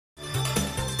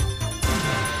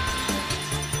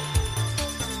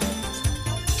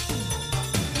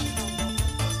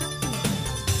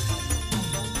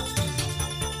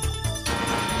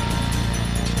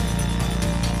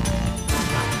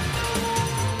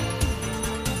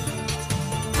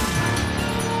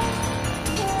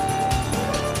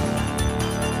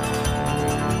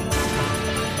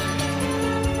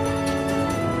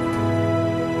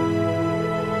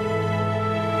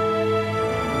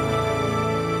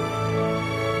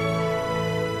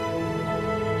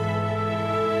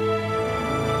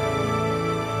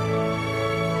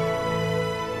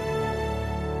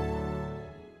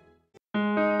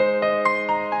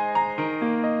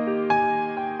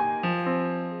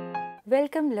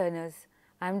Welcome learners,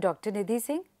 I am Dr. Nidhi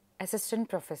Singh, Assistant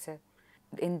Professor.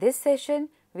 In this session,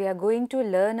 we are going to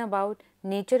learn about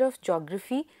nature of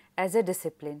geography as a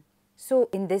discipline. So,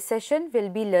 in this session, we will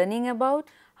be learning about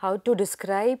how to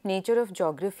describe nature of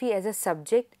geography as a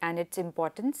subject and its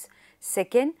importance.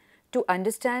 Second, to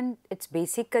understand its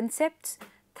basic concepts.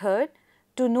 Third,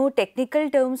 to know technical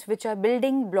terms which are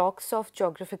building blocks of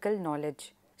geographical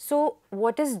knowledge. So,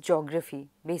 what is geography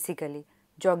basically?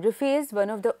 Geography is one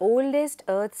of the oldest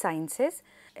earth sciences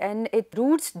and its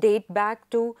roots date back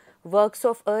to works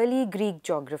of early Greek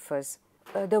geographers.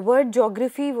 The word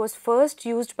geography was first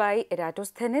used by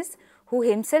Eratosthenes, who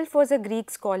himself was a Greek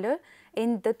scholar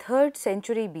in the 3rd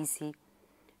century BC.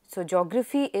 So,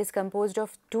 geography is composed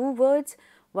of two words.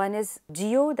 One is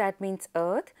geo, that means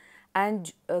earth,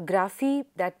 and graphy,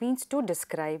 that means to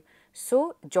describe.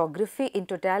 So, geography in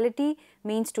totality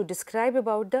means to describe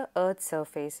about the earth's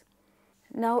surface.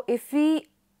 Now, if we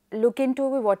look into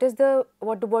what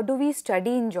do we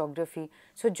study in geography?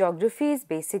 So, geography is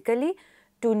basically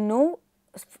to know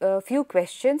a few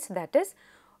questions, that is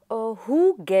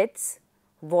who gets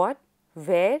what,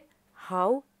 where,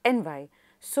 how and why.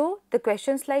 So, the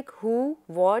questions like who,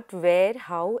 what, where,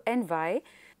 how and why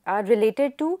are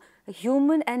related to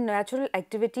human and natural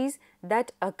activities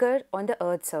that occur on the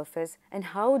earth's surface and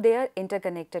how they are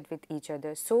interconnected with each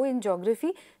other. So, in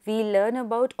geography we learn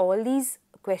about all these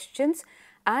questions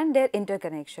and their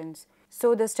interconnections.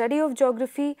 So, the study of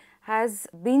geography has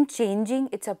been changing,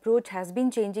 its approach has been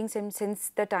changing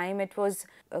since the time it was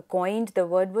coined, the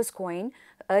word was coined.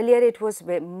 Earlier it was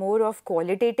more of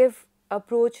qualitative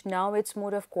approach, now it is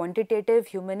more of quantitative,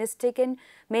 humanistic and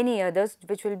many others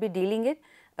which we will be dealing it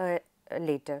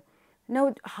later.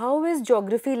 Now, how is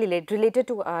geography related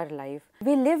to our life?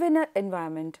 We live in an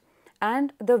environment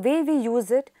and the way we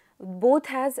use it both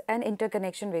has an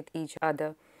interconnection with each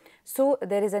other. So,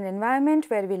 there is an environment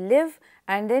where we live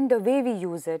and then the way we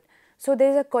use it. So,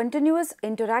 there is a continuous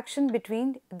interaction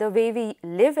between the way we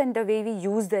live and the way we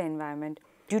use the environment.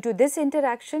 Due to this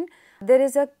interaction, there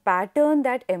is a pattern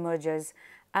that emerges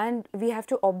and we have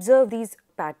to observe these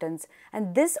patterns,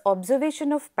 and this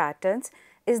observation of patterns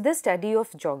is the study of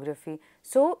geography.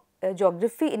 So,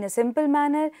 geography in a simple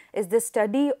manner is the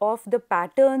study of the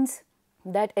patterns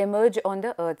that emerge on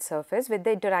the earth's surface with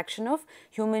the interaction of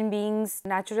human beings,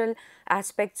 natural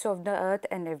aspects of the earth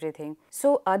and everything.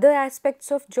 So, other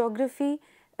aspects of geography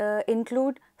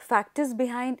include factors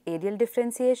behind areal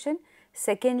differentiation.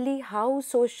 Secondly, how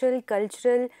social,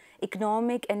 cultural,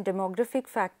 economic and demographic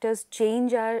factors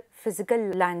change our physical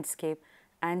landscape.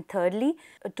 And thirdly,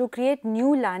 to create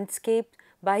new landscape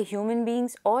by human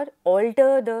beings or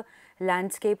alter the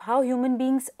landscape, how human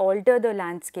beings alter the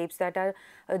landscapes that are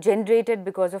generated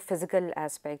because of physical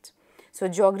aspects. So,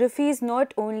 geography is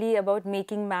not only about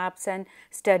making maps and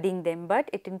studying them, but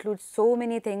it includes so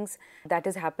many things that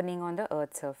is happening on the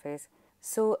earth's surface.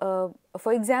 So,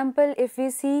 for example, if we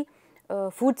see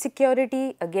food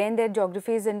security, again their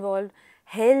geography is involved,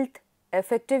 health,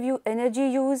 effective energy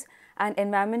use and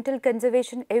environmental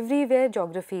conservation, everywhere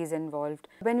geography is involved.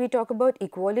 When we talk about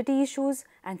equality issues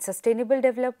and sustainable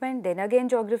development, then again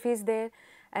geography is there.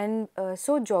 And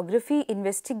so, geography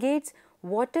investigates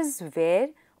what is where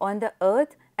on the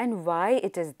earth and why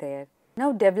it is there.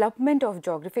 Now, development of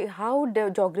geography, how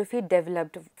geography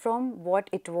developed from what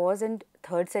it was in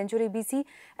 3rd century BC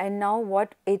and now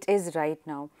what it is right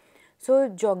now. So,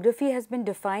 geography has been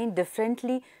defined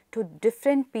differently to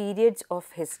different periods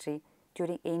of history.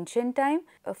 During ancient time,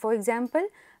 for example,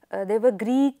 there were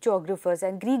Greek geographers,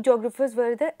 and Greek geographers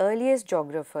were the earliest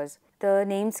geographers. The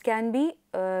names can be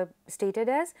stated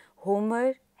as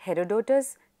Homer,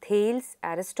 Herodotus, Thales,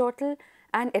 Aristotle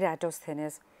and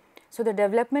Eratosthenes. So, the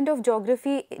development of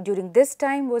geography during this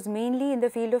time was mainly in the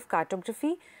field of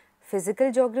cartography, physical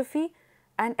geography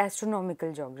and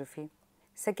astronomical geography.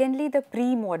 Secondly, the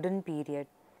pre-modern period.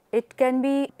 It can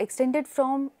be extended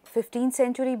from 15th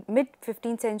century,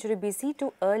 mid-15th century BC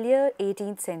to earlier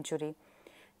 18th century.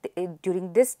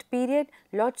 During this period,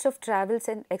 lots of travels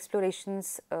and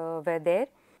explorations were there.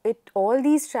 All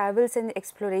these travels and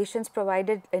explorations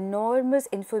provided enormous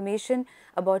information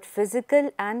about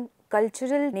physical and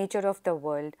cultural nature of the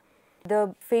world.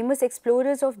 The famous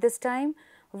explorers of this time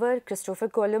were Christopher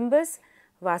Columbus,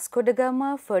 Vasco da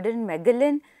Gama, Ferdinand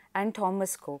Magellan and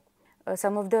Thomas Cook.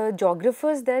 Some of the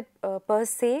geographers that per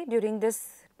se during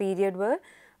this period were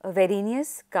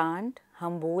Verenius, Kant,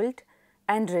 Humboldt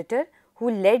and Ritter,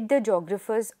 who led the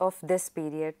geographers of this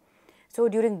period. So,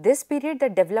 during this period the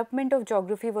development of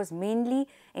geography was mainly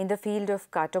in the field of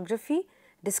cartography,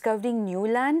 discovering new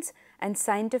lands and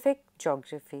scientific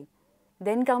geography.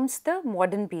 Then comes the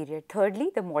modern period.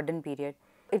 Thirdly, the modern period.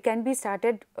 It can be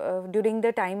started during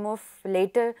the time of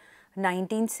later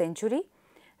 19th century.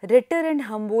 Ritter and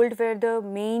Humboldt were the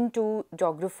main two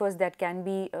geographers that can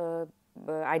be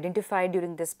identified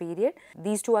during this period.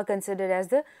 These two are considered as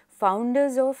the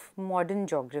founders of modern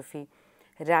geography.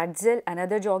 Ratzel,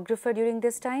 another geographer during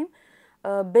this time,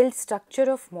 built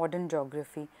structure of modern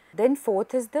geography. Then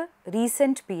fourth is the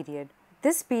recent period.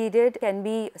 This period can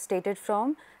be stated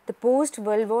from the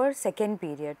post-World War II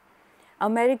period.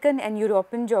 American and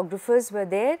European geographers were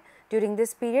there during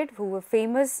this period who were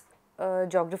famous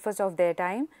geographers of their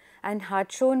time, and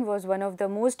Hartshorne was one of the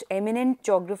most eminent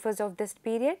geographers of this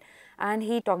period, and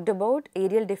he talked about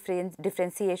areal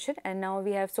differentiation, and now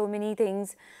we have so many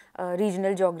things,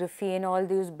 regional geography and all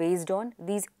these based on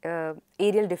these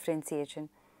areal differentiation.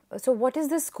 So what is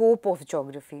the scope of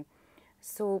geography?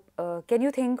 So can you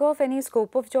think of any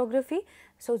scope of geography?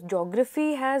 So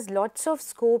geography has lots of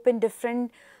scope in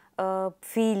different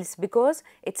fields because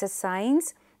it's a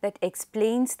science that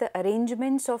explains the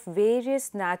arrangements of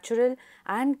various natural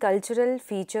and cultural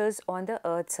features on the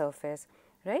earth's surface,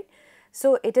 right?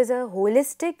 So it is a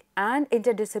holistic and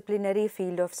interdisciplinary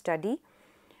field of study.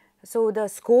 So the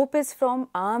scope is from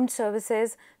armed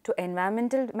services to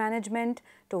environmental management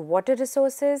to water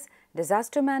resources,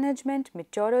 disaster management,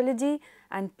 meteorology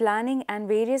and planning and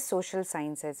various social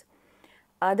sciences.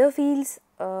 Other fields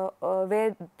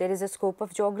where there is a scope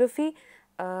of geography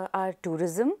are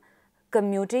tourism,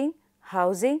 commuting,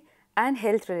 housing and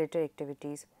health related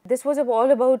activities. This was all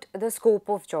about the scope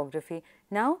of geography.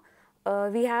 Now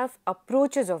we have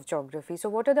approaches of geography. So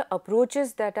what are the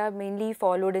approaches that are mainly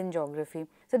followed in geography?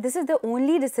 So this is the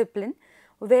only discipline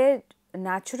where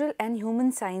natural and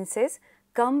human sciences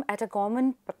come at a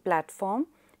common platform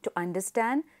to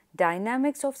understand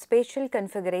dynamics of spatial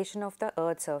configuration of the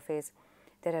earth's surface.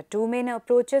 There are two main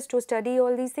approaches to study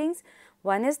all these things.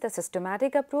 One is the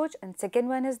systematic approach and second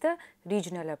one is the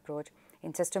regional approach.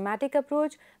 In systematic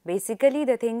approach, basically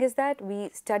the thing is that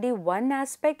we study one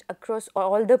aspect across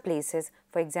all the places.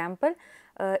 For example,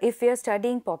 if we are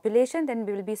studying population, then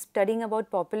we will be studying about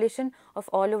population of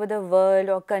all over the world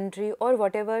or country or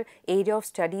whatever area of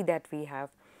study that we have.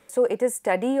 So it is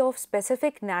study of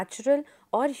specific natural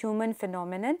or human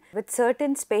phenomenon with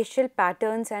certain spatial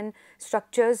patterns and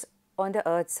structures on the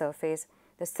earth's surface.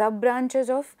 The sub-branches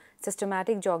of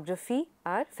systematic geography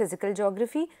are physical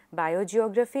geography,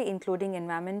 biogeography including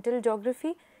environmental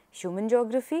geography, human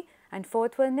geography, and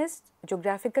fourth one is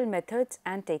geographical methods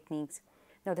and techniques.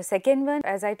 Now the second one,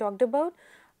 as I talked about,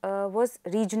 was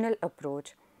regional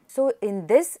approach. So in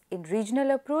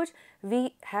regional approach,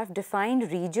 we have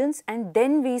defined regions and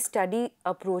then we study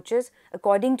approaches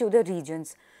according to the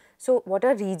regions. So what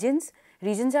are regions?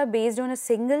 Regions are based on a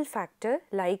single factor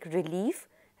like relief,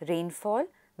 rainfall,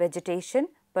 vegetation,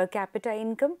 per capita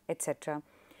income, etc.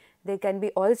 There can be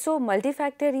also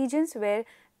multi-factor regions where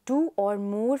two or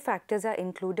more factors are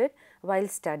included while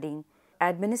studying.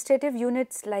 Administrative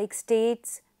units like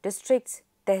states, districts,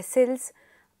 tehsils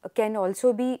can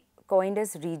also be coined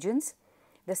as regions.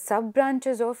 The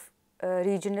sub-branches of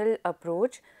regional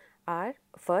approach are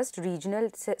first regional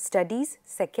studies,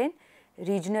 second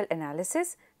regional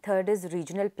analysis, third is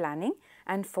regional planning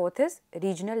and fourth is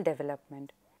regional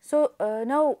development. So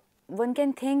now one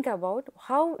can think about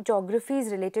how geography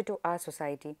is related to our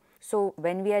society. So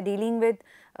when we are dealing with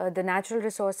the natural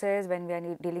resources, when we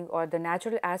are dealing or the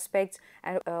natural aspects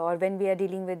or when we are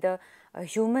dealing with the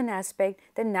human aspect,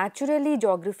 then naturally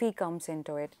geography comes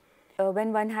into it.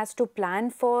 When one has to plan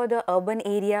for the urban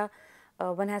area,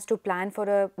 one has to plan for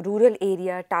a rural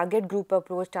area, target group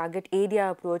approach, target area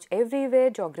approach,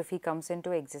 everywhere geography comes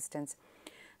into existence.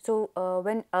 So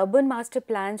when urban master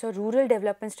plans or rural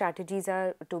development strategies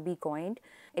are to be coined,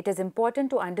 it is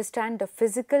important to understand the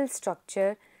physical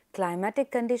structure,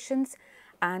 climatic conditions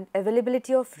and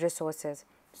availability of resources.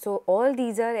 So all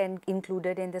these are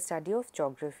included in the study of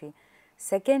geography.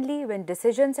 Secondly, when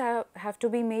decisions have to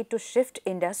be made to shift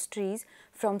industries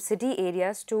from city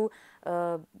areas to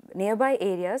nearby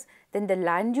areas, then the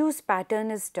land use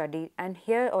pattern is studied and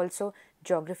here also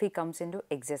geography comes into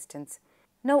existence.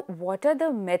 Now, what are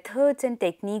the methods and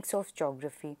techniques of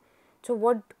geography? So,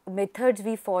 what methods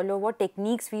we follow, what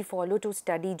techniques we follow to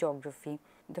study geography?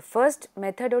 The first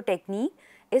method or technique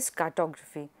is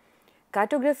cartography.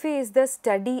 Cartography is the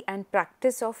study and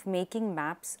practice of making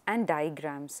maps and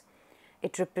diagrams.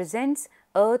 It represents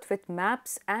Earth with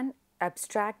maps and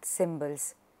abstract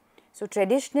symbols. So,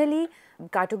 traditionally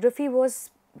cartography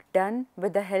was done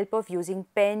with the help of using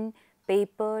pen,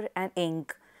 paper and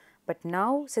ink. But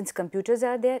now since computers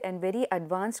are there and very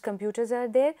advanced computers are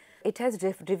there, it has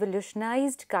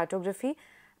revolutionized cartography,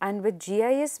 and with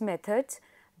GIS methods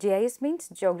GIS means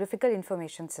Geographical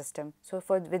Information System. So,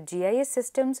 with GIS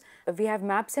systems, we have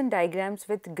maps and diagrams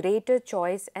with greater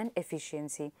choice and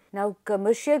efficiency. Now,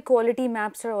 commercial quality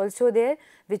maps are also there,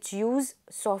 which use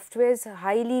softwares,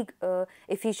 highly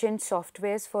efficient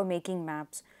softwares for making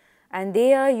maps, and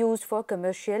they are used for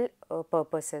commercial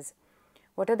purposes.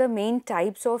 What are the main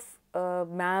types of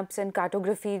maps and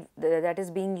cartography that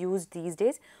is being used these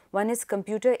days? One is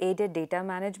computer aided data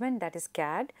management, that is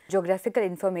CAD, geographical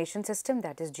information system,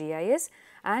 that is GIS,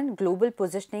 and global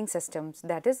positioning systems,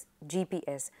 that is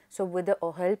GPS. So, with the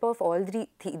help of all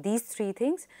these three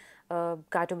things,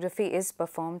 cartography is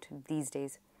performed these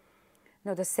days.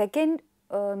 Now, the second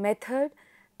method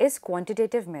is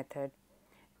quantitative method.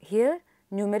 Here,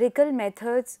 numerical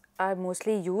methods are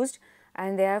mostly used,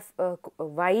 and they are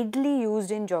widely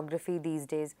used in geography these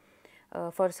days.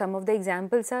 For some of the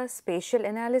examples are spatial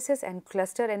analysis and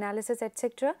cluster analysis,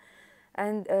 etc.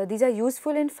 And these are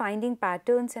useful in finding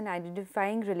patterns and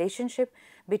identifying relationship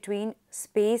between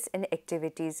space and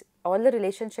activities. All the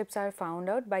relationships are found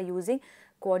out by using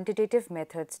quantitative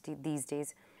methods these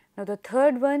days. Now, the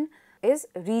third one is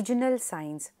regional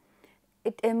science.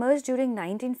 It emerged during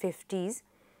 1950s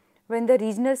when the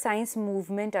regional science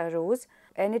movement arose,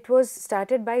 and it was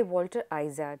started by Walter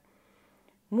Izard.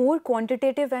 More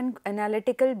quantitative and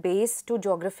analytical base to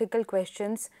geographical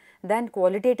questions than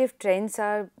qualitative trends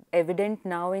are evident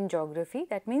now in geography.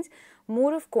 That means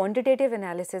more of quantitative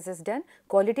analysis is done.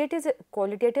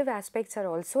 Qualitative aspects are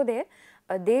also there.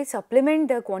 They supplement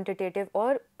the quantitative,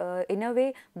 or in a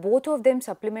way both of them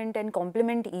supplement and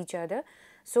complement each other.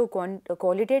 So,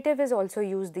 qualitative is also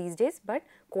used these days, but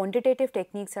quantitative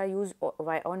techniques are used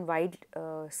on wide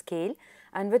scale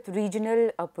and with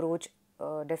regional approach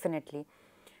definitely.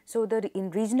 So, in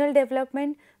regional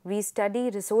development, we study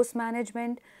resource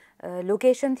management,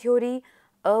 location theory,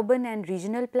 urban and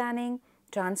regional planning,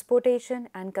 transportation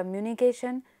and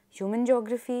communication, human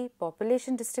geography,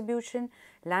 population distribution,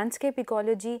 landscape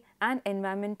ecology and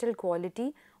environmental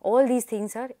quality. All these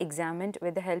things are examined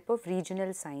with the help of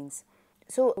regional science.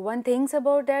 So, one thinks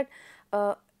about that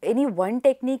any one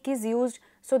technique is used,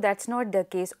 so that is not the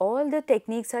case. All the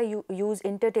techniques are used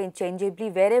interchangeably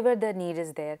wherever the need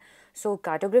is there. So,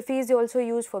 cartography is also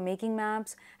used for making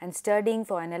maps and studying,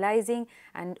 for analyzing,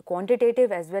 and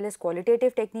quantitative as well as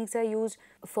qualitative techniques are used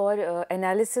for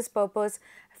analysis purpose,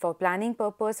 for planning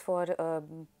purpose, for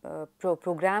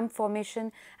program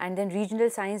formation, and then regional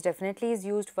science definitely is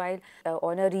used while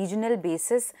on a regional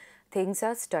basis things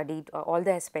are studied, all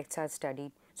the aspects are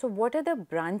studied. So, what are the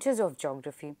branches of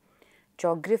geography?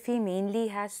 Geography mainly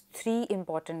has three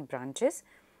important branches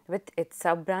with its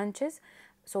sub branches.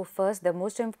 So, first, the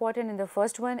most important and the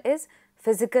first one is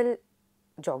physical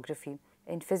geography.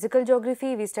 In physical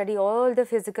geography, we study all the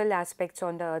physical aspects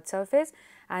on the earth surface,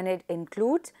 and it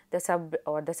includes the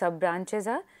sub branches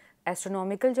are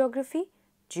astronomical geography,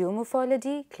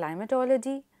 geomorphology,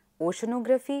 climatology,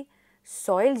 oceanography,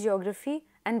 soil geography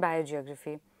and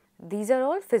biogeography. These are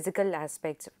all physical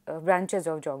aspects, branches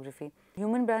of geography.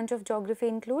 Human branch of geography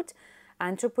includes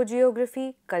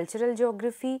anthropogeography, cultural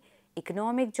geography,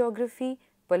 economic geography,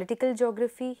 political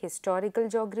geography, historical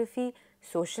geography,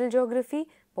 social geography,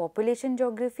 population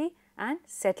geography and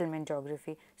settlement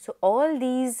geography. So, all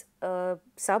these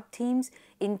sub-themes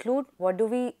include what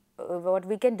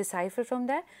we can decipher from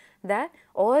that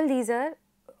all these are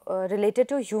related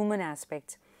to human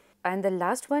aspects. And the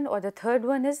last one or the third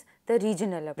one is the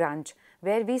regional branch,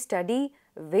 where we study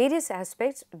various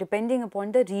aspects depending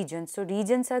upon the region. So,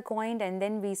 regions are coined and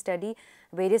then we study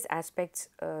various aspects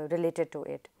related to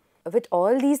it. With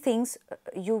all these things,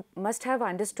 you must have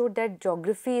understood that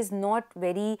geography is not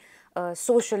very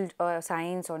social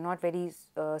science or not very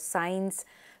science.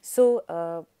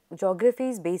 So, geography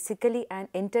is basically an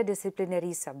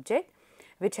interdisciplinary subject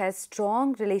which has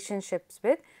strong relationships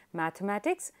with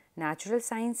mathematics, natural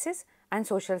sciences and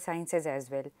social sciences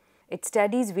as well. It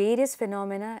studies various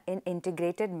phenomena in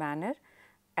integrated manner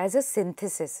as a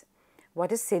synthesis.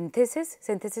 What is synthesis?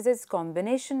 Synthesis is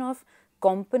combination of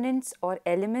components or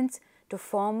elements to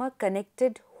form a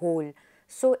connected whole.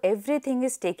 So, everything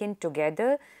is taken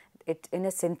together in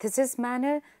a synthesis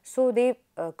manner. So, they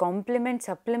complement,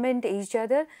 supplement each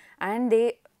other and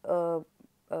they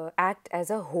act as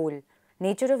a whole.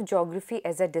 Nature of geography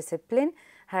as a discipline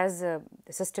has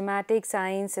systematic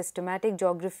science, systematic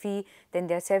geography, then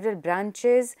there are several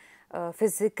branches,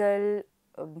 physical,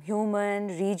 human,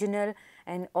 regional,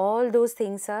 and all those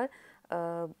things are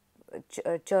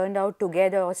churned out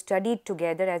together or studied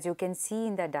together, as you can see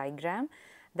in the diagram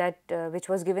that which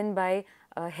was given by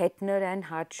Hettner and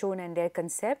Hartshorne and their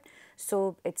concept.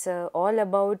 So, it is all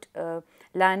about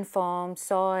landforms,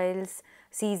 soils,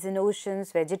 seas and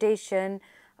oceans, vegetation,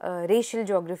 racial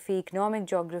geography, economic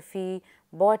geography,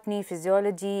 botany,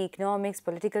 physiology, economics,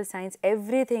 political science,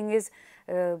 everything is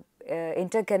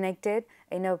interconnected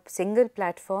in a single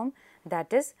platform,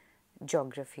 that is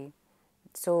geography.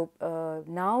 So,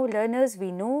 now learners,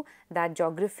 we know that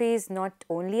geography is not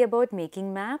only about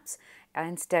making maps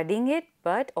and studying it,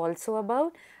 but also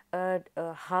about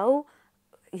how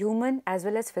human as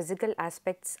well as physical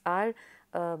aspects are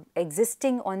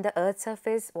existing on the earth's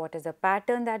surface, what is the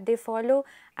pattern that they follow,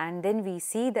 and then we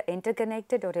see the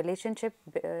interconnected or relationship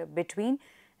between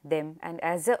them. And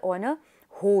as on a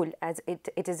whole, as it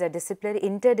is a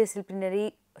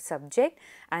interdisciplinary subject,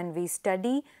 and we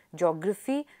study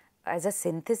geography as a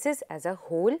synthesis, as a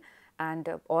whole, and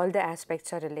all the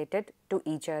aspects are related to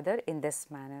each other in this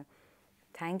manner.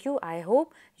 Thank you. I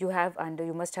hope you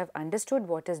must have understood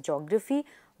what is geography,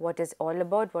 what is all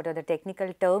about, what are the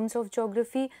technical terms of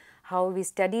geography, how we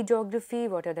study geography,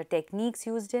 what are the techniques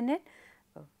used in it.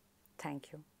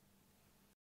 Thank you.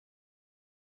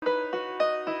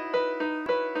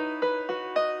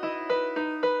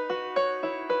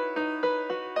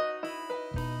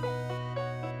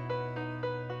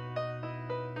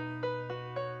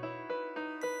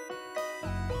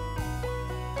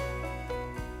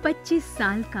 पच्चीस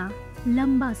साल का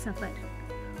लंबा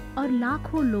सफर और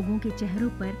लाखों लोगों के चेहरों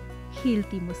पर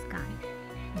खिलती मुस्कान,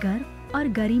 गर्व और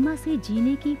गरिमा से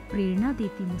जीने की प्रेरणा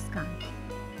देती मुस्कान,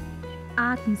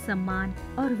 आत्मसम्मान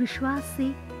और विश्वास से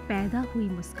पैदा हुई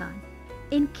मुस्कान।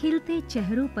 इन खिलते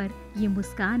चेहरों पर ये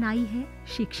मुस्कान आई है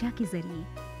शिक्षा के जरिए।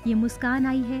 ये मुस्कान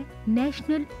आई है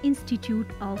national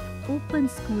institute of open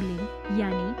schooling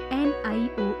यानी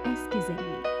NIOS के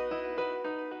जरिए।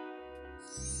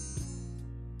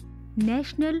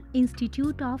 National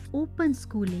institute of open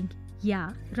schooling या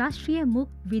राष्ट्रीय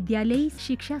मुक्त विद्यालयी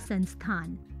शिक्षा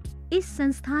संस्थान, इस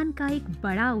संस्थान का एक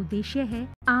बड़ा उद्देश्य है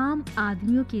आम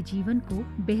आदमियों के जीवन को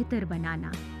बेहतर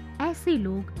बनाना। ऐसे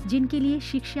लोग जिनके लिए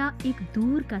शिक्षा एक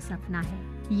दूर का सपना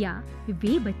है, या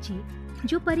वे बच्चे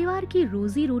जो परिवार की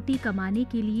रोजी रोटी कमाने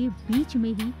के लिए बीच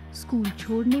में ही स्कूल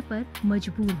छोड़ने पर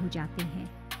मजबूर हो जाते हैं।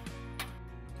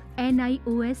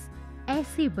 NIOS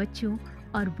ऐसे बच्चों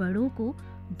और बड़ों को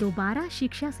दोबारा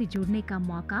शिक्षा से जुड़ने का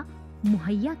मौका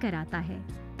मुहैया कराता है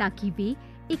ताकि वे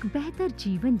एक बेहतर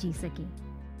जीवन जी सकें।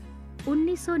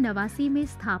 1989 में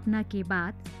स्थापना के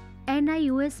बाद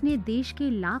NIOS ने देश के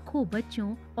लाखों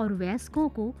बच्चों और वयस्कों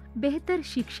को बेहतर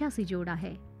शिक्षा से जोड़ा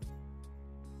है।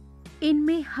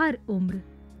 इनमें हर उम्र,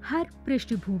 हर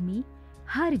पृष्ठभूमि,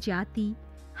 हर जाति,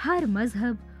 हर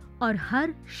मजहब और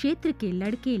हर क्षेत्र के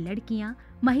लड़के लड़कियां,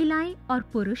 महिलाएं और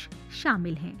पुरुष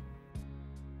शामिल हैं।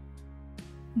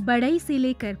 बढ़ई से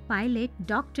लेकर पायलट,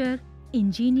 डॉक्टर,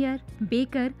 इंजीनियर,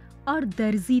 बेकर और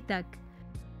दर्जी तक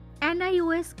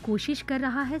NIOS कोशिश कर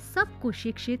रहा है सबको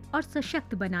शिक्षित और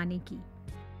सशक्त बनाने की,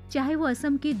 चाहे वो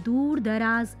असम के दूर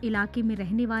दराज इलाके में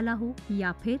रहने वाला हो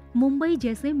या फिर मुंबई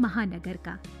जैसे महानगर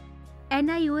का।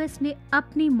 NIOS ने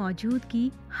अपनी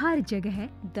मौजूदगी हर जगह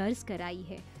दर्ज कराई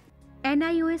है।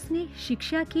 NIOS ने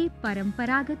शिक्षा की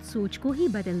परंपरागत सोच को ही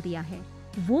बदल दिया है।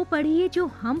 वो पढ़िए जो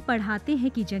हम पढ़ाते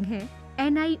हैं की जगह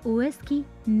NIOS की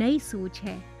नई सोच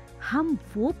है, हम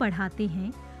वो पढ़ाते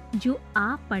हैं जो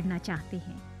आप पढ़ना चाहते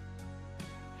हैं।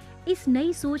 इस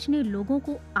नई सोच ने लोगों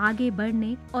को आगे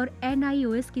बढ़ने और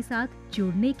NIOS के साथ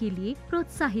जुड़ने के लिए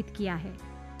प्रोत्साहित किया है।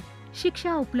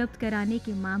 शिक्षा उपलब्ध कराने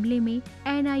के मामले में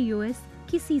NIOS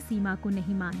किसी सीमा को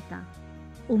नहीं मानता,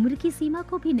 उम्र की सीमा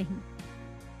को भी नहीं।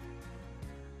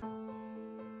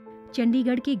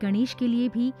 चंडीगढ़ के गणेश के लिए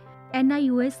भी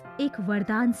NIOS एक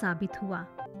वरदान साबित हुआ।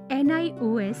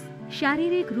 NIOS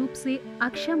शारीरिक रूप से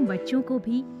अक्षम बच्चों को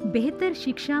भी बेहतर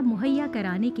शिक्षा मुहैया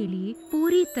कराने के लिए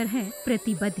पूरी तरह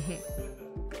प्रतिबद्ध है।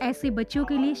 ऐसे बच्चों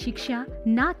के लिए शिक्षा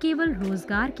न केवल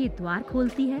रोजगार के द्वार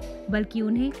खोलती है, बल्कि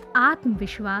उन्हें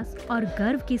आत्मविश्वास और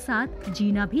गर्व के साथ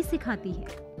जीना भी सिखाती है।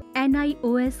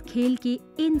 NIOS खेल के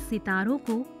इन सितारों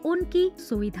को उनकी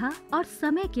सुविधा और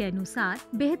समय के अनुसार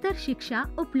बेहतर शिक्षा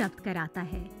उपलब्ध कराता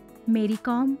है। मेरी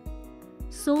कॉम,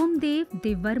 सोमदेव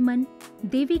देववर्मन,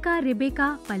 देविका रेबेका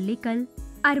पल्लिकल,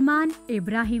 अरमान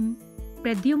इब्राहिम,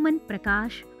 प्रद्युमन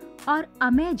प्रकाश और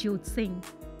अमयजोत सिंह।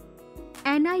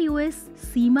 NIOS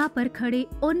सीमा पर खड़े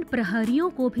उन प्रहरियों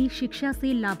को भी शिक्षा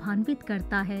से लाभान्वित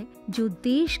करता है जो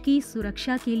देश की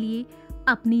सुरक्षा के लिए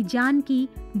अपनी जान की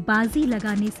बाजी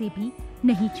लगाने से भी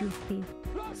नहीं चूकते।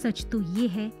 सच तो ये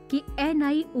है कि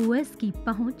NIOS की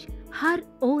पहुंच हर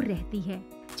ओर रहती है,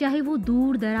 चाहे वो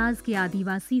दूर दराज के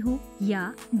आदिवासी हो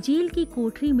या जेल की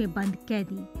कोठरी में बंद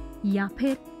कैदी, या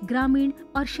फिर ग्रामीण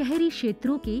और शहरी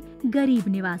क्षेत्रों के गरीब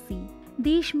निवासी।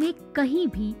 देश में कहीं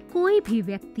भी कोई भी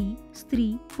व्यक्ति,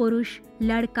 स्त्री, पुरुष,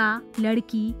 लड़का,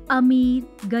 लड़की,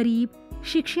 अमीर, गरीब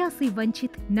शिक्षा से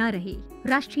वंचित न रहे।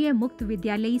 राष्ट्रीय मुक्त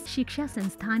विद्यालयी शिक्षा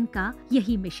संस्थान का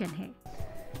यही मिशन है।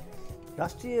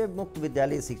 राष्ट्रीय मुक्त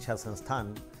विद्यालयी शिक्षा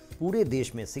संस्थान पूरे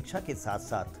देश में शिक्षा के साथ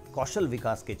साथ कौशल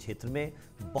विकास के क्षेत्र में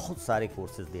बहुत सारे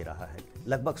कोर्सेज दे रहा है।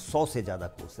 लगभग 100 से ज़्यादा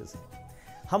कोर्सेज हैं।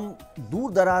 हम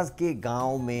दूर दराज के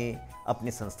गांव में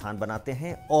अपने संस्थान बनाते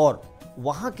हैं और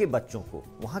वहाँ के बच्चों को,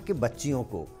 वहाँ के बच्चियों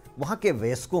को, वहाँ के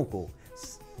वयस्कों को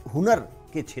हुनर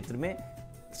के क्षेत्र में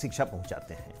शिक्षा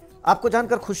पहुँचाते हैं। आपको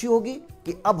जानकर खुशी होगी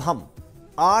कि अब हम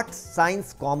आर्ट,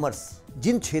 साइंस, कॉमर्स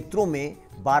जिन क्षेत्रों में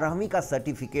 12वीं का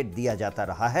सर्टिफिकेट दिया जाता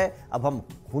रहा है, अब हम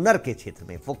हुनर के क्षेत्र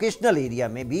में, वोकेशनल एरिया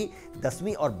में भी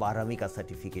 10वीं और 12वीं का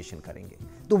सर्टिफिकेशन करेंगे।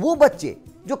 तो वो बच्चे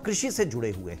जो कृषि से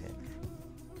जुड़े हुए हैं,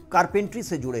 कारपेंट्री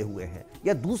से जुड़े हुए हैं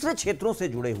या दूसरे क्षेत्रों से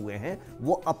जुड़े हुए हैं,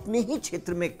 वो अपने ही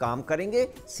क्षेत्र में काम करेंगे,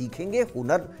 सीखेंगे,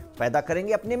 हुनर पैदा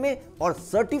करेंगे अपने में और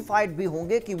सर्टिफाइड भी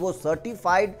होंगे कि वो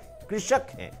सर्टिफाइड कृषक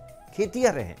हैं,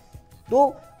 खेतिहर हैं।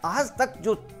 तो आज तक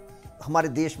जो हमारे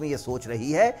देश में ये सोच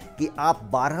रही है कि आप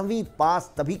 12वीं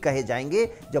पास तभी कहे जाएंगे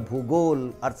जब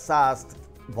भूगोल, अर्थशास्त्र,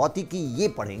 भौतिकी ये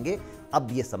पढ़ेंगे,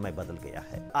 अब ये समय बदल गया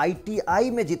है।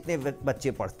 ITI में जितने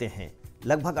बच्चे पढ़ते हैं,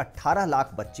 लगभग 18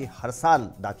 लाख बच्चे हर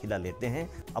साल दाखिला लेते हैं।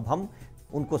 अब हम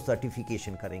उनको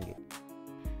सर्टिफिकेशन करेंगे।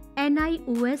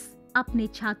 NIOS अपने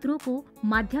छात्रों को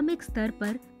माध्यमिक स्तर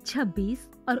पर 26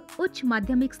 और उच्च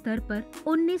माध्यमिक स्तर पर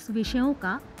 19 विषयों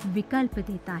का विकल्प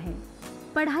देता है।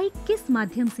 पढ़ाई किस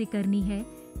माध्यम से करनी है,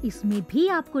 इसमें भी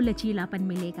आपको लचीलापन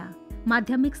मिलेगा।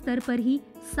 माध्यमिक स्तर पर ही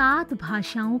 7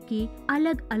 भाषाओं के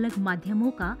अलग अलग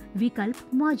माध्यमों का विकल्प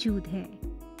मौजूद है।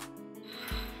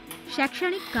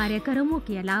 शैक्षणिक कार्यक्रमों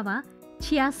के अलावा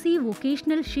 86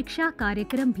 वोकेशनल शिक्षा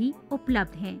कार्यक्रम भी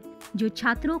उपलब्ध हैं, जो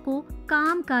छात्रों को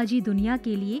कामकाजी दुनिया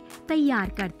के लिए तैयार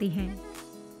करते हैं।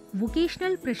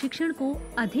 वोकेशनल प्रशिक्षण को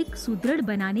अधिक सुदृढ़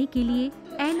बनाने के लिए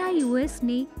NIOS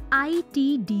ने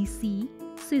ITDC,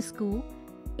 Cisco,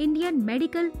 Indian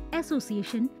medical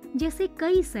association जैसे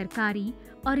कई सरकारी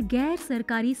और गैर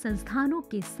सरकारी संस्थानों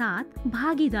के साथ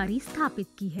भागीदारी स्थापित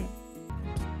की है।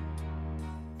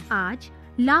 आज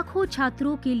लाखों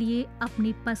छात्रों के लिए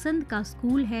अपनी पसंद का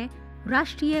स्कूल है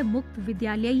राष्ट्रीय मुक्त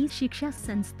विद्यालयी शिक्षा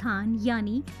संस्थान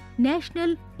यानी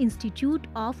national institute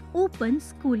of open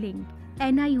schooling.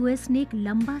 NIOS ने एक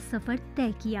लंबा सफर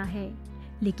तय किया है,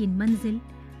 लेकिन मंजिल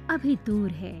अभी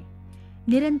दूर है।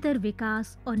 निरंतर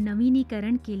विकास और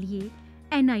नवीनीकरण के लिए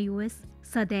NIOS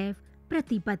सदैव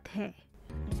प्रतिबद्ध है।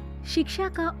 शिक्षा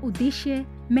का उद्देश्य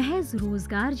महज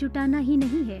रोजगार जुटाना ही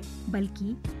नहीं है,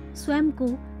 बल्कि स्वयं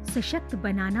को सशक्त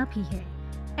बनाना भी है।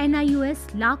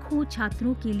 NIOS लाखों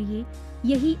छात्रों के लिए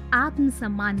यही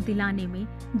आत्मसम्मान दिलाने में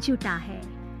जुटा है।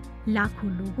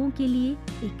 लाखों लोगों के लिए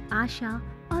एक आशा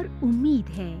और उम्मीद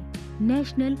है।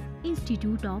 National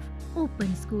institute of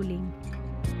open schooling.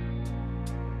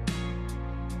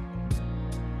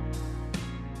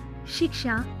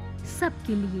 शिक्षा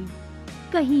सबके लिए,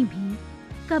 कहीं भी,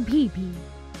 कभी भी।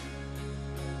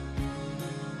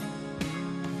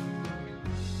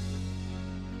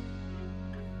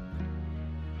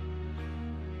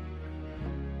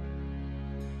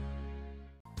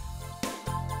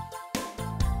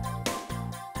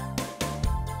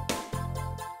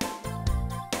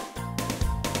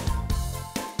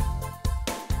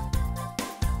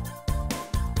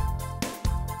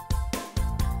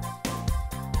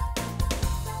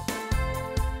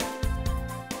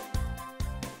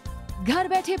 घर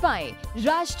बैठे पाएं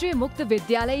राष्ट्रीय मुक्त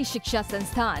विद्यालयी शिक्षा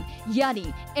संस्थान यानी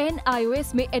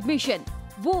NIOS में एडमिशन,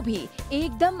 वो भी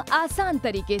एकदम आसान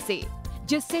तरीके से,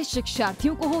 जिससे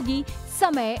शिक्षार्थियों को होगी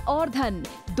समय और धन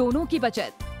दोनों की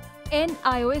बचत।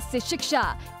 NIOS से शिक्षा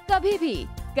कभी भी,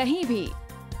 कहीं भी।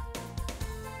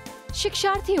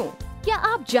 शिक्षार्थियों, क्या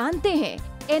आप जानते हैं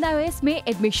NIOS में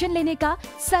एडमिशन लेने का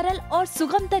सरल और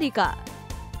सुगम तरीका,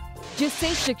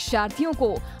 जिससे शिक्षार्थियों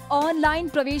को ऑनलाइन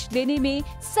प्रवेश लेने में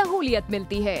सहूलियत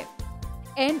मिलती है।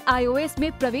 NIOS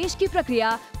में प्रवेश की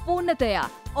प्रक्रिया पूर्णतया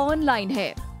ऑनलाइन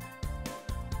है।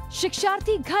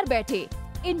 शिक्षार्थी घर बैठे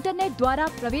इंटरनेट द्वारा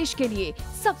प्रवेश के लिए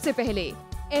सबसे पहले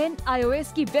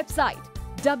NIOS की वेबसाइट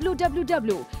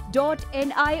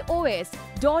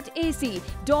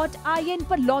www.nios.ac.in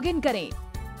पर लॉगिन करें।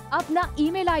 अपना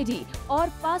ईमेल ID और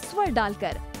पासवर्ड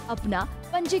डालकर अपना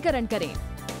पंजीकरण करें।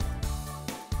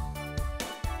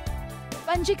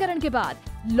 पंजीकरण के बाद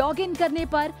लॉगिन करने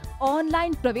पर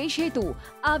ऑनलाइन प्रवेश हेतु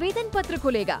आवेदन पत्र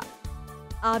खुलेगा।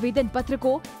 आवेदन पत्र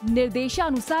को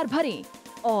निर्देशानुसार भरें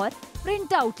और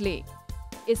प्रिंट आउट लें।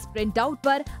 इस प्रिंट आउट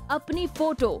पर अपनी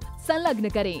फोटो संलग्न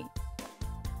करें।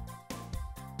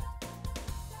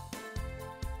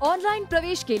 ऑनलाइन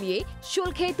प्रवेश के लिए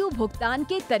शुल्क हेतु भुगतान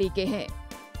के तरीके हैं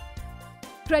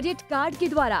क्रेडिट कार्ड के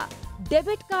द्वारा,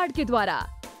 डेबिट कार्ड के द्वारा,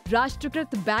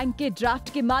 राष्ट्रीयकृत बैंक के ड्राफ्ट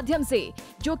के माध्यम से,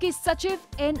 जो कि सचिव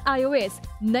NIOS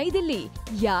नई दिल्ली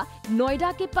या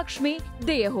नोएडा के पक्ष में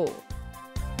देय हो।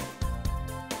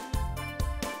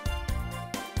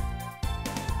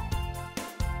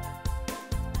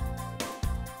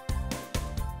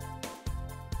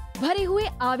 भरे हुए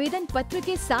आवेदन पत्र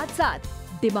के साथ साथ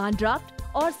डिमांड ड्राफ्ट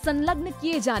और संलग्न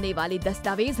किए जाने वाले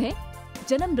दस्तावेज हैं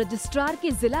जन्म रजिस्ट्रार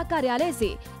के जिला कार्यालय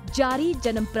से जारी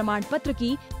जन्म प्रमाण पत्र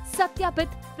की सत्यापित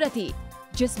प्रति,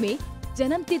 जिसमें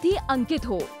जन्म तिथि अंकित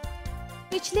हो,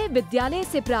 पिछले विद्यालय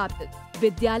से प्राप्त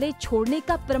विद्यालय छोड़ने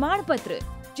का प्रमाण पत्र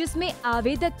जिसमें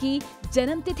आवेदक की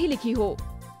जन्म तिथि लिखी हो,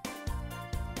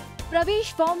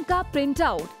 प्रवेश फॉर्म का प्रिंट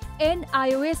आउट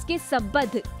NIOS के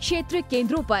संबद्ध क्षेत्रीय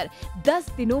केंद्रों पर 10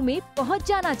 दिनों में पहुंच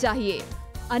जाना चाहिए,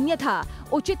 अन्यथा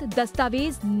उचित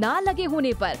दस्तावेज ना लगे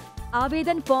होने पर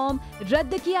आवेदन फॉर्म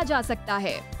रद्द किया जा सकता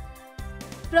है।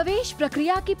 प्रवेश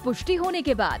प्रक्रिया की पुष्टि होने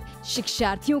के बाद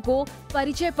शिक्षार्थियों को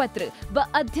परिचय पत्र व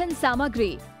अध्ययन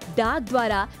सामग्री डाक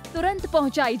द्वारा तुरंत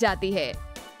पहुंचाई जाती है।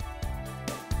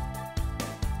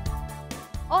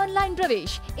 ऑनलाइन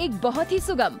प्रवेश एक बहुत ही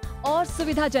सुगम और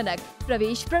सुविधाजनक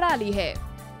प्रवेश प्रणाली है।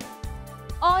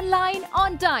 Online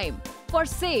on time for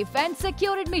safe and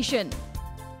secure admission.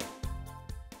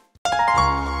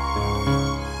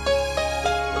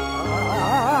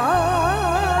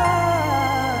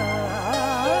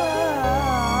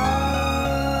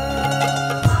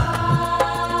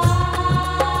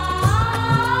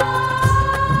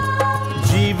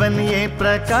 जीवन ये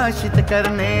प्रकाशित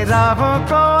करने, राहों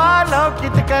को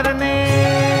आलोकित करने,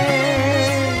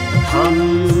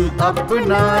 हम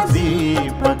अपना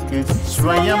दीपक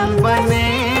स्वयं बने,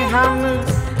 हम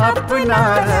अपना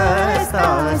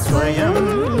रास्ता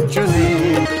स्वयं चुने।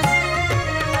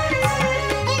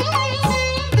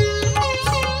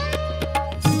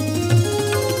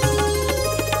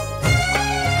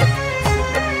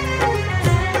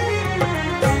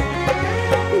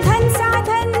 धन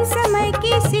साधन समय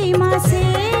की सीमा से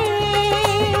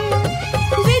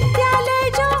विद्यालय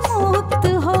जो मुक्त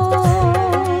हो,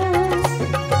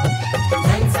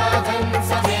 धन साधन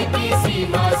समय की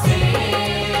सीमा से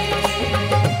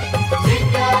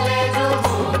विद्यालय जो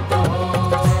मुक्त हो।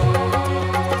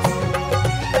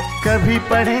 कभी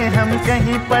पढ़े हम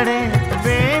कहीं पढ़े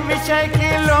वे विषय